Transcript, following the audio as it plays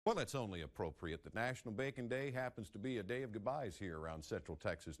Well, it's only appropriate that National Bacon Day happens to be a day of goodbyes here around Central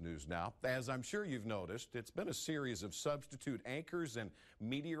Texas News Now. As I'm sure you've noticed, it's been a series of substitute anchors and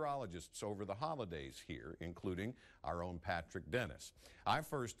meteorologists over the holidays here, including our own Patrick Dennis. I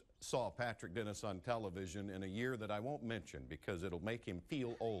first saw Patrick Dennis on television in a year that I won't mention because it'll make him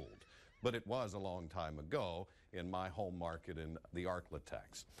feel old. But it was a long time ago in my home market in the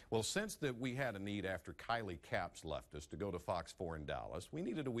Arklatex. Well, since that we had a need after Kylie Capps left us to go to Fox 4 in Dallas, we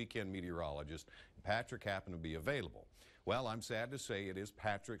needed a weekend meteorologist. Patrick happened to be available. Well, I'm sad to say it is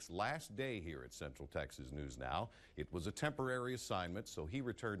Patrick's last day here at Central Texas News Now. It was a temporary assignment, so he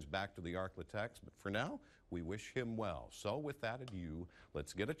returns back to the Arklatex. But for now, we wish him well. So with that adieu,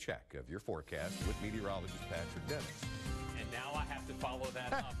 let's get a check of your forecast with meteorologist Patrick Dennis. And now I have to follow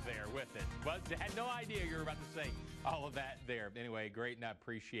that up there with it. But I had no idea you were about to say all of that there. Anyway, great, and I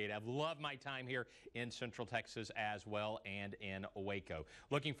appreciate it. I've loved my time here in Central Texas as well and in Waco.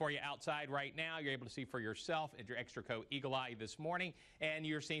 Looking for you outside right now. You're able to see for yourself at your Extra Co Eagle Eye this morning, and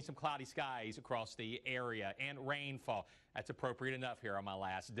you're seeing some cloudy skies across the area and rainfall. That's appropriate enough here on my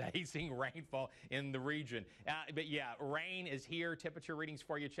last day, seeing rainfall in the region. But yeah, rain is here. Temperature readings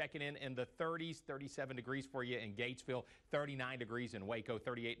for you checking in the 30s, 37 degrees for you in Gatesville, 39 degrees in Waco,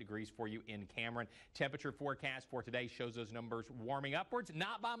 38 degrees for you in Cameron. Temperature forecast for today shows those numbers warming upwards,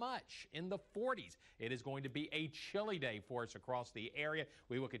 not by much, in the 40s. It is going to be a chilly day for us across the area.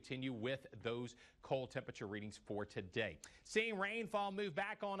 We will continue with those cold temperature readings for today. Seeing rainfall move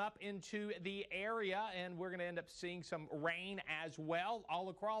back on up into the area, and we're going to end up seeing some rain as well all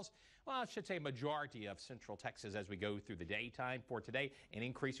across, well, I should say majority of Central Texas as we go through the daytime for today and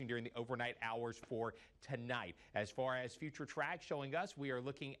increasing during the overnight hours for tonight. As far as future tracks showing us, we are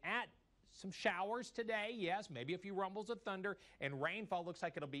looking at some showers today, yes, maybe a few rumbles of thunder, and rainfall looks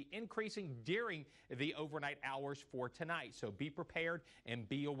like it'll be increasing during the overnight hours for tonight. So be prepared and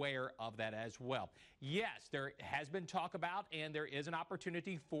be aware of that as well. Yes, there has been talk about, and there is an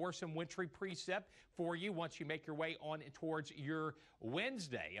opportunity for some wintry precip for you once you make your way on towards your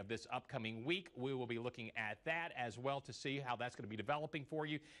Wednesday of this upcoming week. We will be looking at that as well to see how that's going to be developing for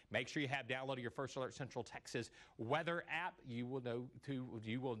you. Make sure you have downloaded your First Alert Central Texas weather app. You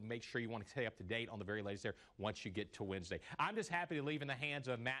will make sure you want to stay up to date on the very latest there once you get to Wednesday. I'm just happy to leave in the hands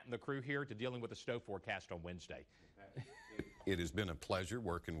of Matt and the crew here to dealing with the snow forecast on Wednesday. It has been a pleasure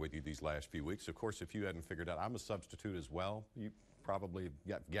working with you these last few weeks. Of course, if you hadn't figured out, I'm a substitute as well. You probably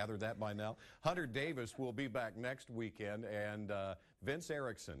gathered that by now. Hunter Davis will be back next weekend, and Vince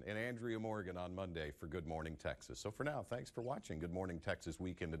Erickson and Andrea Morgan on Monday for Good Morning Texas. So for now, thanks for watching Good Morning Texas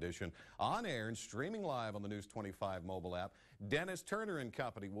Weekend Edition on air and streaming live on the News 25 mobile app. Dennis Turner and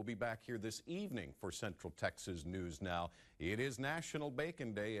company will be back here this evening for Central Texas News Now. It is National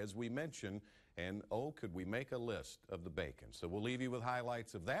Bacon Day, as we mentioned, and oh, could we make a list of the bacon. So we'll leave you with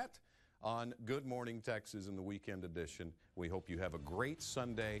highlights of that on Good Morning Texas in the Weekend Edition. We hope you have a great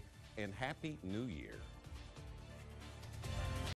Sunday and Happy New Year.